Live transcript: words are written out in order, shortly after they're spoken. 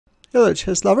Hello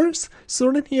chess lovers,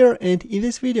 Suren here, and in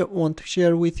this video I want to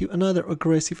share with you another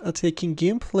aggressive attacking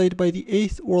game played by the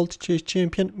 8th world chess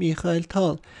champion Mikhail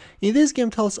Tal. In this game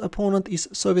Tal's opponent is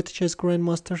Soviet chess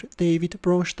grandmaster David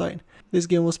Bronstein. This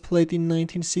game was played in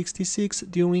 1966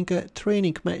 during a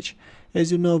training match.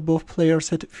 As you know, both players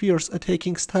had fierce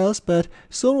attacking styles, but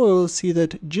soon we will see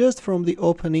that just from the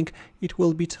opening it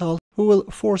will be Tal who will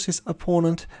force his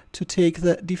opponent to take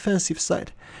the defensive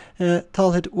side.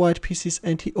 Tal had white pieces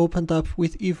and he opened up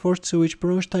with e4, to which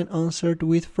Bronstein answered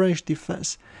with French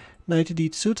defense. Knight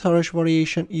d2 Tarrasch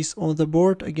variation is on the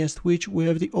board, against which we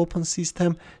have the open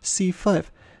system c5.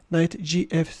 Knight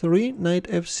Ngf3, Knight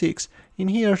f6. In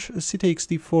here, c takes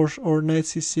d4 or Knight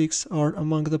c6 are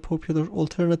among the popular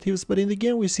alternatives, but in the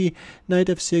game we see Knight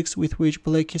f6, with which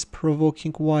black is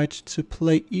provoking white to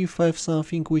play e5,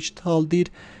 something which Tal did,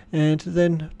 and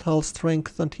then Tal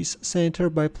strengthened his center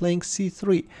by playing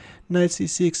c3. Knight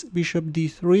c6, bishop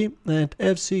d3, and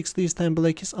f6. This time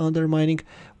black is undermining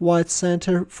white's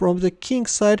center from the king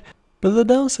side, but the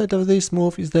downside of this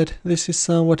move is that this is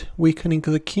somewhat weakening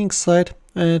the king side,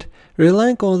 and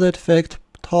relying on that fact,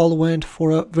 Tal went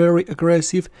for a very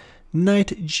aggressive Knight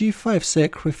G5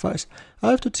 sacrifice.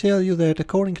 I have to tell you that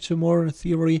according to modern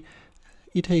theory,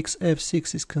 e takes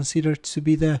f6 is considered to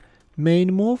be the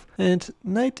main move, and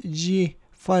Knight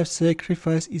G5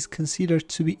 sacrifice is considered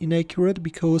to be inaccurate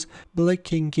because black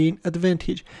can gain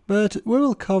advantage. But we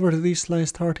will cover this line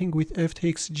starting with f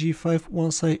takes g5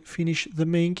 once I finish the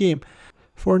main game.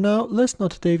 For now, let's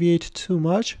not deviate too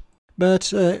much.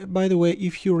 But by the way,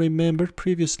 if you remember,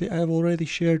 previously I have already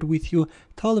shared with you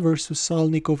Tal versus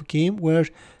Salnikov game, where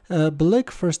black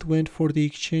first went for the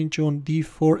exchange on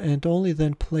d4 and only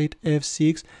then played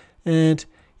f6, and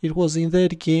it was in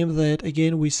that game that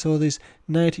again we saw this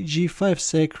Knight g5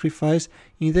 sacrifice.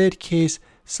 In that case,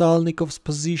 Salnikov's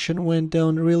position went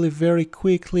down really very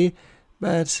quickly,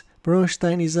 but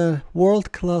Bronstein is a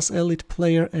world-class elite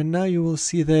player, and now you will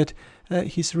see that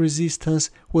his resistance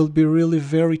will be really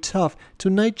very tough. To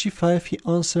Knight g5 he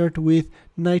answered with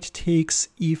Knight takes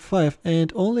e5,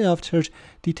 and only after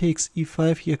d takes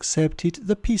e5 he accepted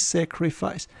the piece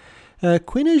sacrifice.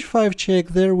 Queen h5 check,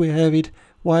 there we have it.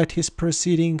 White is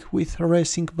proceeding with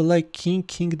harassing black king,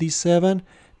 king d7,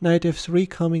 Knight f3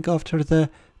 coming after the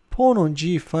pawn on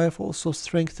g5, also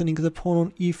strengthening the pawn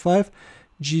on e5,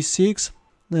 g6,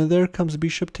 and there comes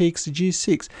bishop takes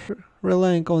g6,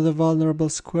 relying on the vulnerable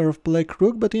square of black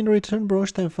rook, but in return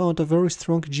Bronstein found a very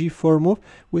strong g4 move,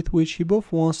 with which he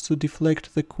both wants to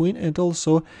deflect the queen, and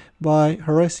also by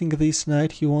harassing this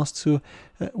knight he wants to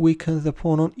weaken the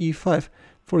pawn on e5.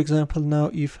 For example,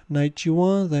 now if knight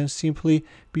g1, then simply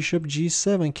bishop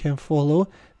g7 can follow.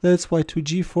 That's why to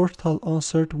g4 Tal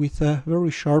answered with a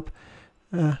very sharp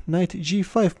knight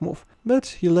g5 move. But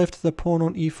he left the pawn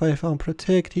on e5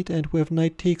 unprotected, and we have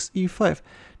knight takes e5.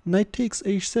 Knight takes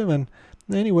h7.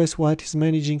 Anyways, white is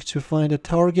managing to find a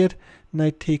target.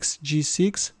 Knight takes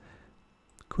g6.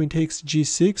 Queen takes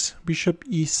g6. Bishop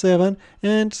e7.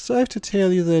 And I have to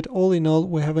tell you that all in all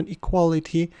we have an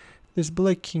equality. This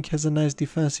black king has a nice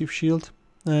defensive shield,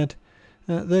 and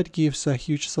that gives a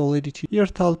huge solidity. Here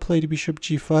Tal played bishop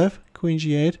g5, queen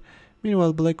g8.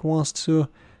 Meanwhile black wants to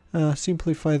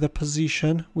simplify the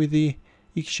position with the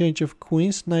exchange of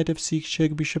queens. Knight f6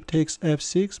 check, bishop takes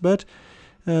f6, but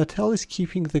Tal is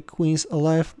keeping the queens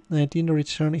alive, and in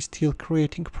return is still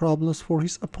creating problems for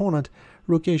his opponent.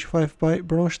 Rook h5 by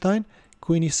Bronstein,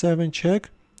 queen e7 check,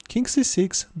 king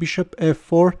c6, bishop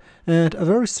f4, and a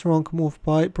very strong move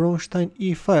by Bronstein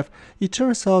e5. It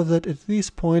turns out that at this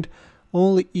point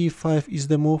only e5 is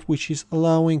the move which is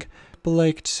allowing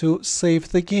black to save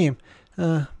the game.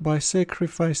 By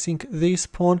sacrificing this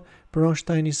pawn,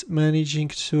 Bronstein is managing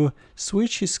to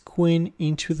switch his queen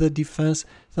into the defense,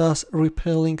 thus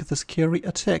repelling the scary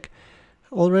attack.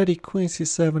 Already queen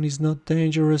c7 is not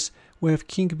dangerous. We have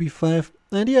king b5,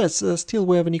 and yes, still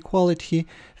we have an equality.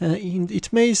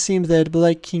 It may seem that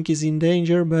black king is in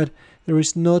danger, but there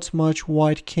is not much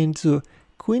white can do.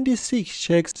 Queen d6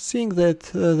 checks. Seeing that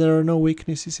there are no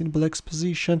weaknesses in black's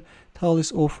position, Tal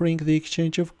is offering the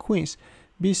exchange of queens.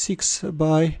 b6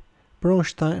 by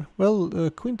Bronstein. Well,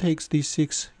 queen takes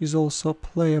d6 is also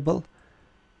playable.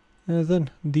 And then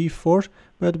d4,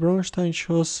 but Bronstein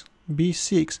chose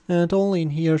b6, and only in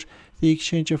here the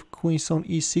exchange of queens on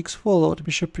e6 followed.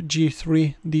 Bishop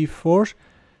g3, d4.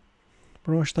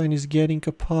 Bronstein is getting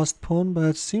a passed pawn,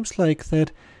 but seems like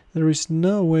that there is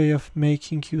no way of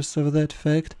making use of that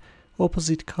fact.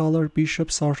 Opposite color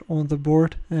bishops are on the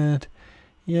board, and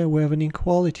yeah, we have an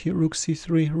equality. Rook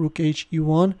c3, rook h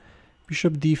e1,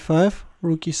 bishop d5,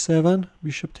 rook e7,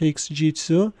 bishop takes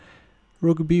g2,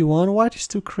 rook b1. White is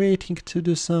still creating to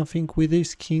do something with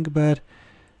this king, but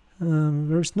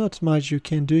there's not much you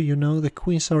can do, you know. The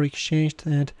queens are exchanged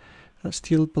and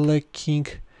still black king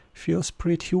feels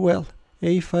pretty well.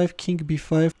 a5, king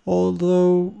b5,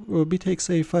 although b takes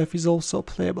a5 is also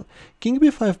playable. King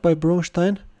b5 by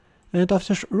Bronstein, and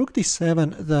after rook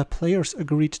d7 the players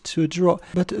agreed to a draw.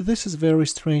 But this is very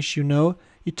strange, you know.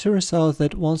 It turns out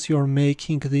that once you're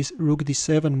making this rook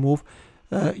d7 move,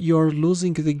 you're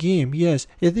losing the game. Yes,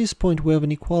 at this point we have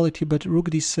an equality, but rook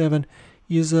d7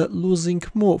 is a losing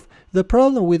move. The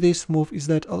problem with this move is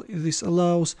that this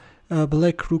allows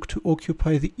black rook to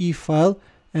occupy the e file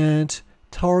and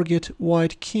target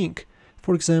white king.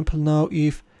 For example, now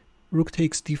if rook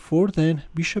takes d4, then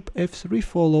bishop f3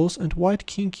 follows and white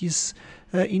king is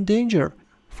in danger.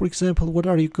 For example, what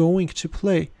are you going to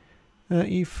play?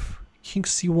 If king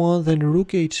c1, then rook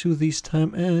a2 this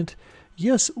time, and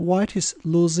yes, white is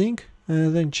losing,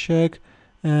 then check,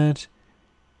 and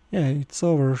yeah, it's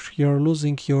over. You're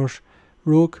losing your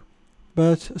rook.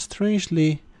 But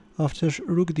strangely, after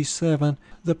rook d7,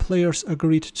 the players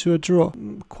agreed to a draw.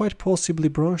 Quite possibly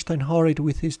Bronstein hurried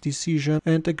with his decision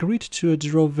and agreed to a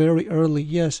draw very early.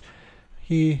 Yes,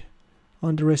 he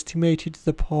underestimated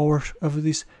the power of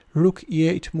this rook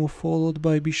e8 move followed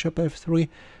by bishop f3.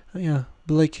 Yeah,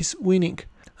 black is winning.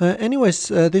 Anyways,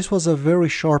 this was a very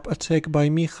sharp attack by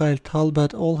Mikhail,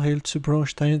 but all hail to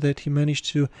Bronstein that he managed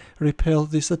to repel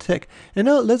this attack. And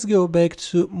now let's go back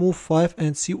to move 5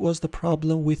 and see what's the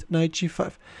problem with knight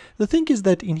g5. The thing is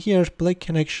that in here black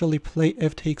can actually play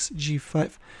f takes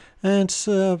g5,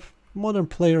 and modern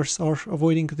players are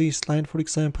avoiding this line. For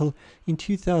example, in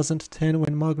 2010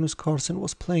 when Magnus Carlsen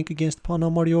was playing against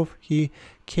Ponomaryov, he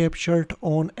captured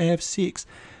on f6.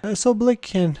 So black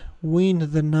can win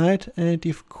the knight, and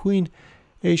if queen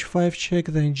h5 check,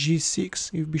 then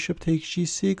g6. If bishop takes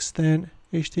g6, then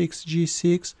h takes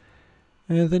g6,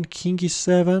 and then king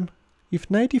e7. If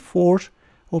knight e4,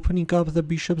 opening up the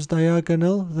bishop's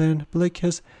diagonal, then black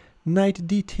has knight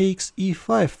d takes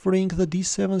e5, freeing the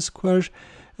d7 square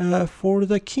for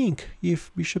the king.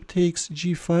 If bishop takes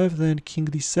g5, then king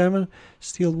d7.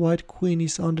 Still white queen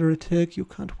is under attack. You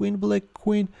can't win black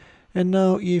queen. And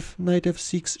now if knight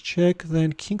f6 check,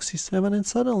 then king c7, and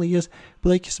suddenly, yes,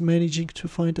 black is managing to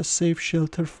find a safe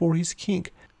shelter for his king.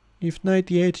 If knight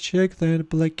e8 check, then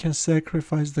black can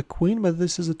sacrifice the queen, but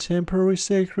this is a temporary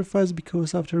sacrifice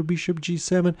because after bishop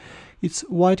g7, it's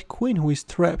white queen who is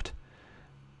trapped.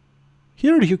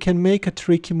 Here you can make a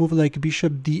tricky move like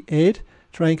bishop d8,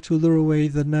 trying to lure away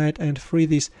the knight and free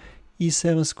this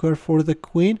e7 square for the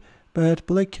queen, but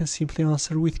black can simply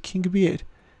answer with king b8.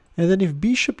 And then if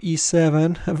bishop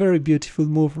e7, a very beautiful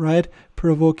move, right?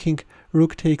 Provoking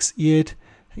rook takes e8.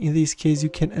 In this case you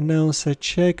can announce a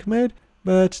checkmate,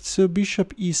 but to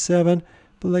bishop e7,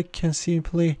 black can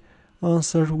simply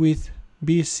answer with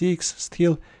b6,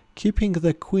 still keeping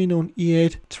the queen on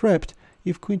e8 trapped.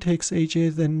 If queen takes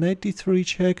h8, then knight d3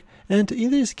 check, and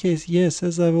in this case, yes,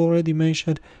 as I've already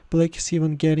mentioned, black is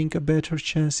even getting a better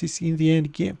chances in the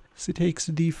endgame. So takes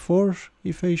d4,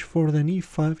 if h4, then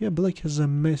e5. Yeah, black has a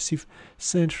massive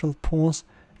central pawns,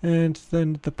 and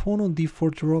then the pawn on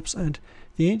d4 drops, and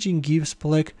the engine gives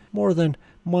black more than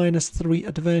 -3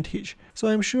 advantage. So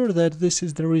I'm sure that this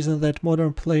is the reason that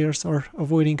modern players are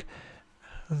avoiding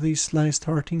this line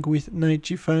starting with knight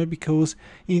g5, because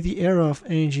in the era of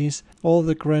engines all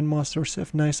the grandmasters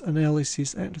have nice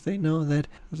analysis and they know that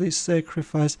this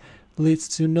sacrifice leads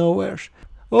to nowhere.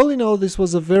 All in all, this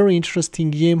was a very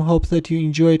interesting game. Hope that you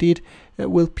enjoyed it.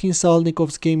 We'll pin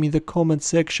Salnikov's game in the comment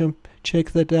section.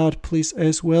 Check that out please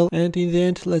as well. And in the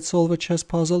end, let's solve a chess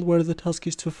puzzle where the task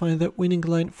is to find the winning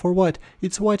line for white.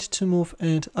 It's white to move,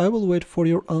 and I will wait for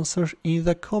your answer in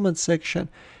the comment section.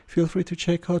 Feel free to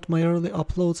check out my early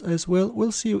uploads as well.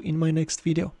 We'll see you in my next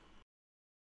video.